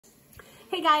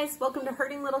Hey guys, welcome to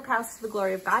Hurting Little Cows to the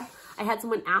Glory of God. I had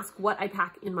someone ask what I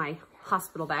pack in my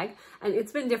hospital bag, and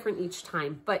it's been different each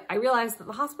time, but I realized that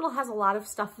the hospital has a lot of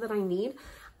stuff that I need.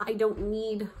 I don't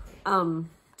need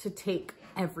to take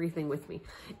everything with me.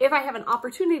 If I have an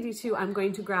opportunity to, I'm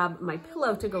going to grab my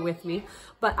pillow to go with me,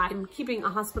 but I'm keeping a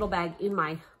hospital bag in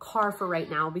my car for right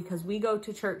now because we go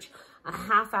to church a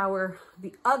half hour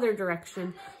the other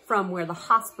direction from where the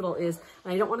hospital is,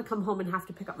 and I don't want to come home and have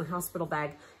to pick up my hospital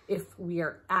bag if we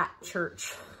are at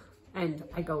church and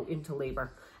I go into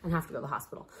labor and have to go to the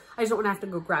hospital. I just don't want to have to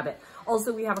go grab it.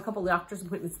 Also, we have a couple of doctor's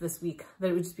appointments this week that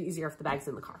it would just be easier if the bag's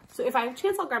in the car. So if I have a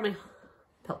chance, I'll grab my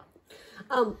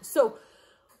pillow. So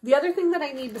the other thing that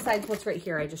I need besides what's right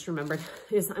here, I just remembered,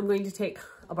 is I'm going to take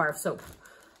a bar of soap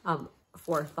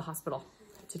for the hospital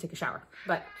to take a shower.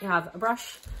 But I have a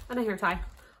brush and a hair tie.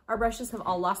 Our brushes have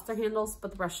all lost their handles,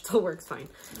 but the brush still works fine.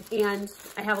 And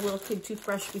I have a little kid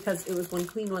toothbrush because it was one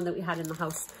clean one that we had in the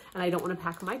house. And I don't want to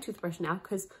pack my toothbrush now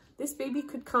because this baby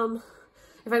could come.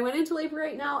 If I went into labor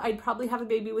right now, I'd probably have a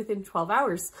baby within 12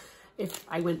 hours if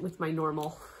I went with my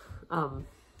normal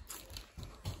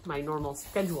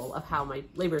schedule of how my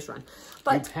labors run.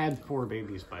 But you've had 4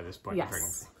 babies by this point.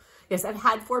 Yes. Yes, I've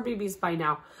had 4 babies by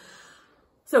now.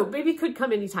 So baby could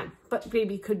come anytime, but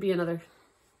baby could be another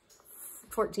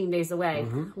 14 days away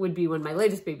would be when my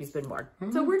latest baby's been born.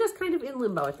 So we're just kind of in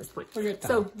limbo at this point.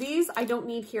 So these I don't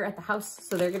need here at the house,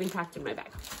 so they're getting packed in my bag.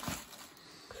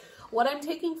 What I'm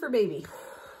taking for baby,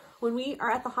 when we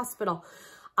are at the hospital,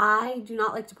 I do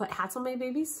not like to put hats on my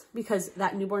babies because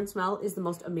that newborn smell is the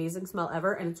most amazing smell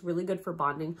ever, and it's really good for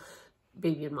bonding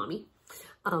baby and mommy.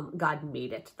 God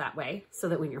made it that way so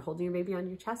that when you're holding your baby on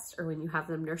your chest or when you have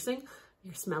them nursing,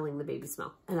 you're smelling the baby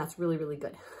smell, and that's really, really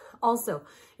good. Also,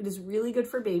 it is really good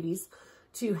for babies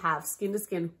to have skin to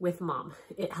skin with mom.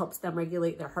 It helps them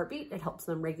regulate their heartbeat. It helps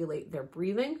them regulate their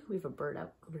breathing. We have a bird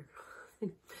out on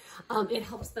our thing. It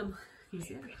helps them. He's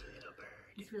a pretty little bird.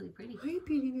 He's really pretty. Hi,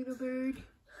 pretty little bird.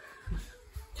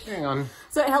 Hang on.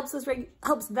 So it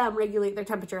helps them regulate their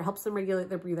temperature, helps them regulate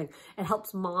their breathing. It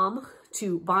helps mom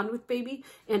to bond with baby,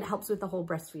 and it helps with the whole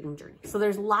breastfeeding journey. So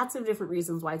there's lots of different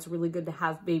reasons why it's really good to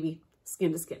have baby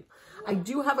skin to skin. I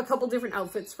do have a couple different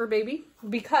outfits for baby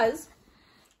because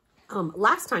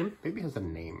last time... Baby has a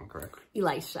name, correct?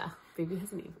 Elisha. Baby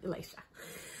has a name, Elisha.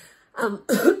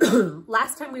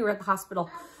 Last time we were at the hospital,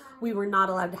 we were not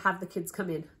allowed to have the kids come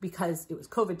in because it was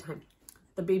COVID time.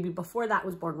 The baby before that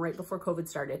was born right before COVID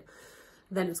started.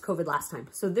 Then it's COVID last time.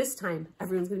 So this time,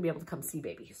 everyone's going to be able to come see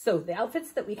baby. So the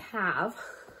outfits that we have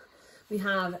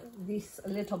this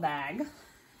little bag.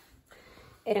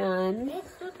 And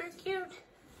it's super cute.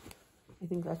 I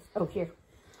think that's, oh, here.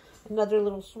 Another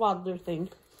little swaddler thing.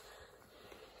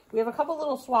 We have a couple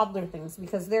little swaddler things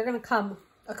because they're going to come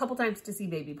a couple times to see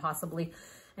baby possibly,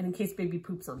 and in case baby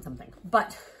poops on something.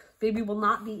 But baby will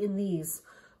not be in these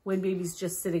when baby's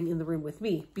just sitting in the room with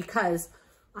me because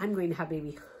I'm going to have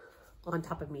baby on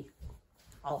top of me,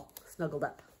 all snuggled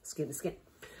up, skin to skin.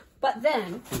 But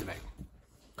then... In the bag.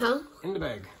 Huh? In the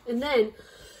bag. And then...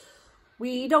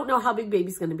 we don't know how big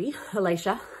baby's going to be,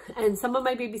 Elisha, and some of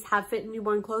my babies have fit in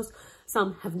newborn clothes.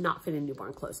 Some have not fit in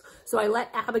newborn clothes. So I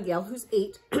let Abigail, who's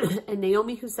 8, and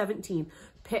Naomi, who's 17,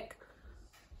 pick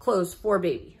clothes for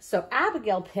baby. So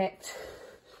Abigail picked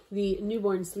the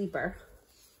newborn sleeper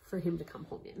for him to come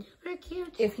home in. Very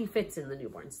cute. If he fits in the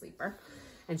newborn sleeper.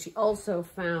 And she also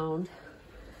found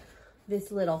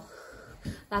this little,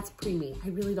 that's preemie. I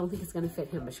really don't think it's going to fit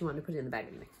him, but she wanted to put it in the bag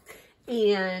anyway.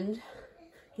 And...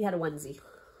 he had a onesie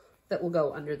that will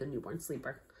go under the newborn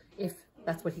sleeper if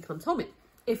that's what he comes home in,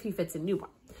 if he fits in newborn.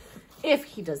 If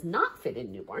he does not fit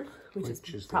in newborn,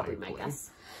 which is probably my guess,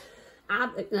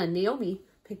 Naomi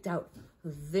picked out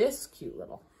this cute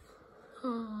little,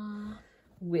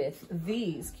 with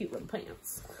these cute little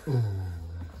pants.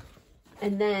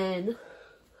 And then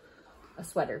a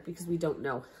sweater because we don't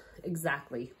know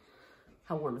exactly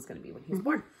how warm it's going to be when he's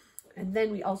born. And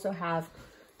then we also have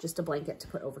just a blanket to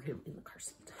put over him in the car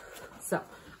seat. So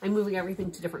I'm moving everything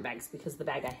to different bags because the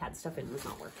bag I had stuff in was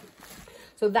not working.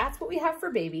 So that's what we have for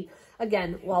baby.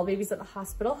 Again, while baby's at the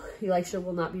hospital, Elisha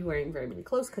will not be wearing very many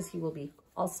clothes because he will be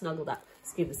all snuggled up,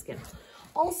 skin to skin.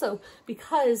 Also,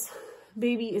 because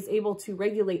baby is able to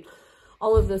regulate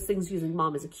all of those things using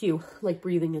mom as a cue, like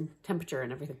breathing and temperature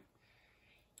and everything.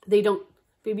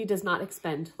 Baby does not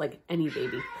expend, like any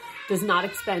baby, does not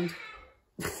expend...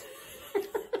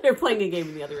 They're playing a game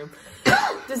in the other room.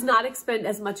 Does not expend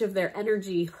as much of their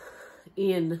energy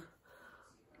in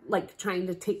like trying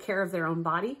to take care of their own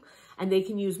body. And they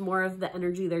can use more of the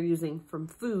energy they're using from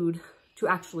food to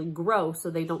actually grow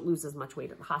so they don't lose as much weight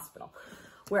at the hospital.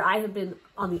 where I have been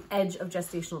on the edge of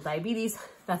gestational diabetes.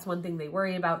 That's one thing they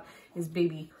worry about, is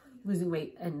baby losing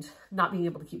weight and not being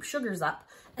able to keep sugars up.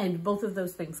 And both of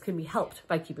those things can be helped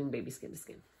by keeping baby skin to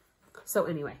skin. So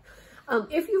anyway,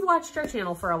 if you've watched our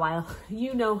channel for a while,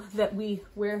 you know that we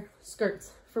wear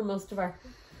skirts for most of our...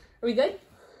 Are we good?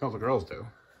 Oh, the girls do.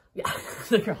 Yeah,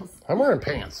 the girls. I'm wearing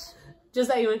pants. Just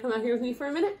that, you want to come out here with me for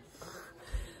a minute?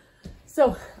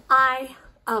 So I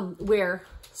wear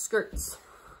skirts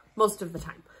most of the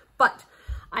time, but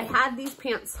I had these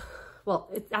pants. Well,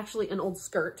 it's actually an old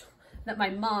skirt that my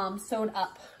mom sewed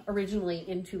up originally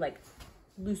into like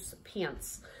loose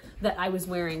pants that I was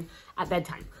wearing at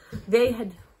bedtime. They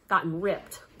had gotten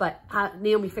ripped, but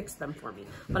Naomi fixed them for me.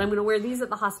 But I'm going to wear these at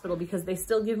the hospital because they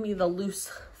still give me the loose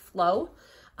flow,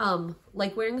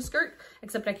 like wearing a skirt,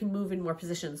 except I can move in more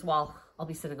positions while I'll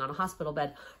be sitting on a hospital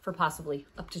bed for possibly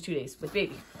up to 2 days with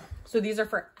baby. So these are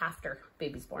for after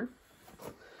baby's born.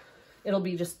 It'll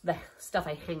be just the stuff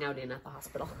I hang out in at the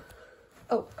hospital.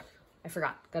 Oh, I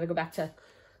forgot. Got to go back to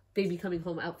baby coming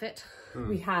home outfit.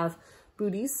 We have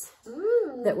booties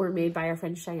that were made by our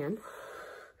friend Cheyenne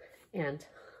and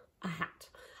a hat.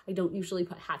 I don't usually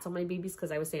put hats on my babies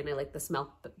because I was saying I like the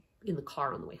smell, but in the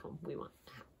car on the way home, we want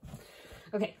a hat.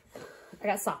 Okay, I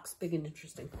got socks, big and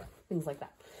interesting, things like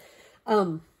that.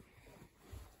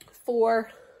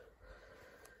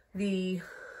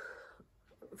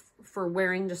 For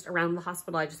wearing just around the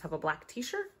hospital, I just have a black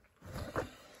t-shirt.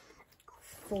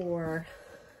 For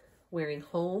wearing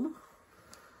home,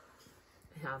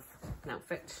 I have an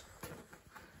outfit.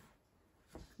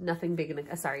 Nothing big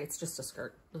and sorry, it's just a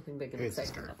skirt. Nothing big and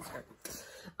exciting about the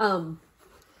skirt.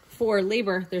 For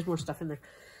labor, there's more stuff in there.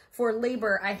 For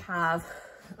labor, I have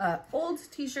an old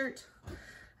t-shirt.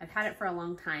 I've had it for a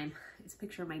long time. It's a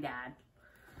picture of my dad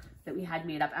that we had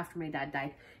made up after my dad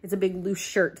died. It's a big loose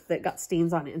shirt that got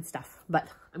stains on it and stuff. But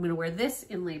I'm going to wear this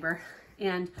in labor,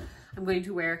 and I'm going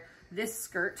to wear this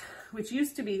skirt, which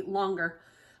used to be longer,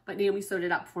 but Naomi sewed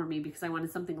it up for me because I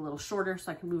wanted something a little shorter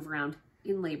so I can move around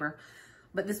in labor.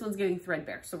 But this one's getting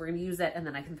threadbare, so we're going to use it and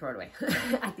then I can throw it away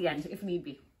at the end if need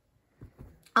be.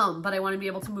 But I want to be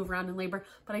able to move around in labor,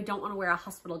 but I don't want to wear a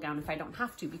hospital gown if I don't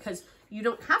have to, because you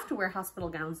don't have to wear hospital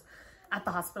gowns at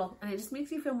the hospital, and it just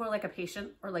makes you feel more like a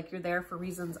patient, or like you're there for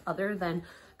reasons other than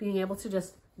being able to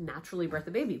just naturally birth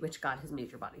a baby, which God has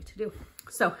made your body to do.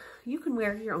 So you can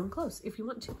wear your own clothes if you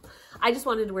want to. I just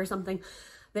wanted to wear something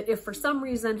that if for some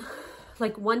reason,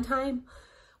 like one time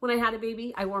when I had a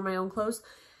baby, I wore my own clothes,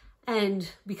 and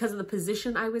because of the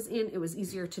position I was in, it was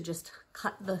easier to just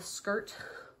cut the skirt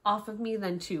off of me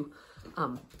than to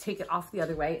take it off the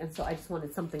other way. And so I just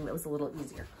wanted something that was a little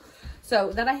easier.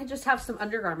 So then I just have some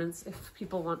undergarments if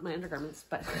people want my undergarments.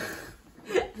 But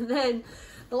and then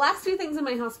the last two things in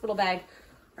my hospital bag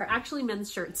are actually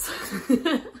men's shirts.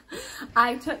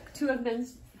 I took two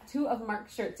of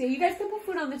Mark's shirts. Yeah, you guys can put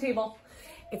food on the table.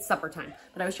 It's supper time,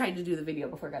 but I was trying to do the video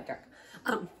before it got dark.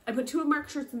 I put two of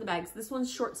Mark's shirts in the bags. This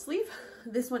one's short sleeve.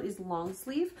 This one is long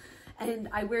sleeve. And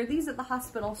I wear these at the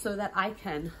hospital so that I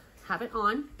can have it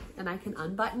on and I can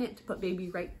unbutton it to put baby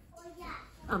right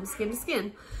skin to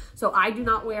skin. So I do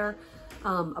not wear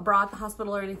a bra at the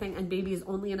hospital or anything, and baby is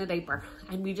only in a diaper.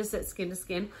 And we just sit skin to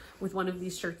skin with one of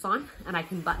these shirts on, and I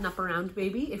can button up around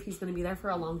baby if he's going to be there for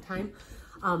a long time.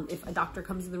 If a doctor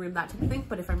comes in the room, that type of thing.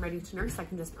 But if I'm ready to nurse, I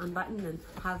can just unbutton and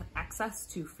have access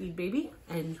to feed baby,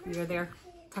 and we are there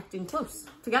tucked in close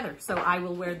together. So I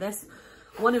will wear this,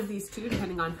 one of these two,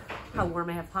 depending on how warm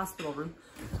I have the hospital room,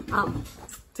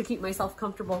 to keep myself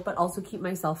comfortable, but also keep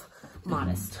myself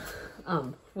modest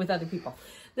with other people.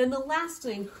 Then the last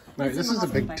thing... Right, this is a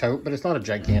big tote, but it's not a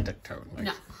gigantic tote. Like,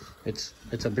 no. It's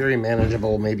a very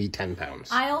manageable, maybe 10 pounds.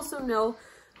 I also know,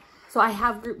 so I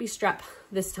have Group B strep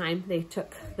this time. They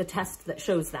took the test that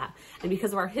shows that. And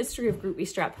because of our history of Group B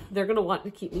strep, they're going to want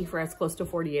to keep me for as close to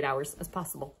 48 hours as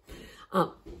possible.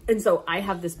 And so I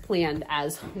have this planned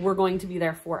as we're going to be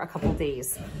there for a couple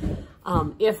days.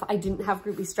 If I didn't have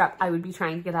Group B strep, I would be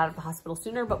trying to get out of the hospital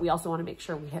sooner, but we also want to make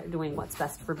sure we are doing what's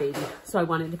best for baby. So I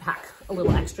wanted to pack a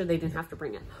little extra. They didn't have to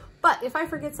bring it. But if I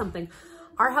forget something,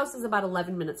 our house is about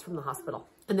 11 minutes from the hospital,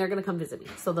 and they're going to come visit me.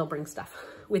 So they'll bring stuff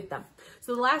with them.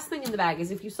 So the last thing in the bag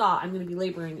is, if you saw, I'm going to be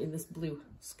laboring in this blue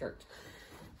skirt.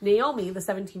 Naomi, the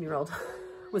 17-year-old,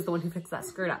 was the one who fixed that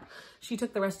skirt up. She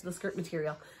took the rest of the skirt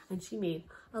material and she made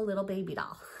a little baby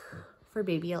doll for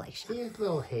baby Elisha. See his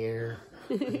little hair.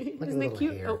 Isn't it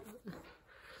cute? Oh.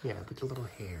 Yeah, but the little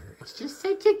hair. It's just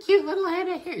such a cute little head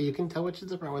of hair. You can tell which is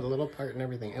the front with a little part and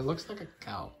everything. It looks like a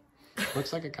cow. It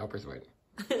looks like a cow persuade.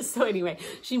 So anyway,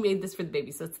 she made this for the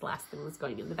baby. So it's the last thing that's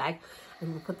going in the bag.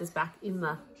 And we'll put this back in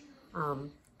the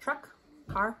truck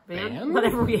car, van,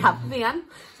 whatever we have, van,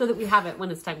 so that we have it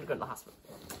when it's time to go to the hospital.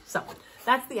 So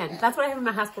that's the end. That's what I have in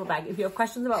my hospital bag. If you have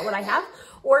questions about what I have,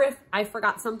 or if I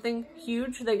forgot something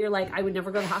huge that you're like, I would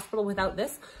never go to the hospital without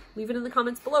this, leave it in the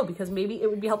comments below, because maybe it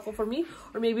would be helpful for me,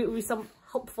 or maybe it would be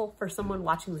helpful for someone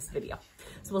watching this video.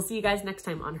 So we'll see you guys next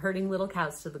time on Herding Little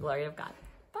Cows to the Glory of God.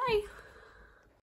 Bye.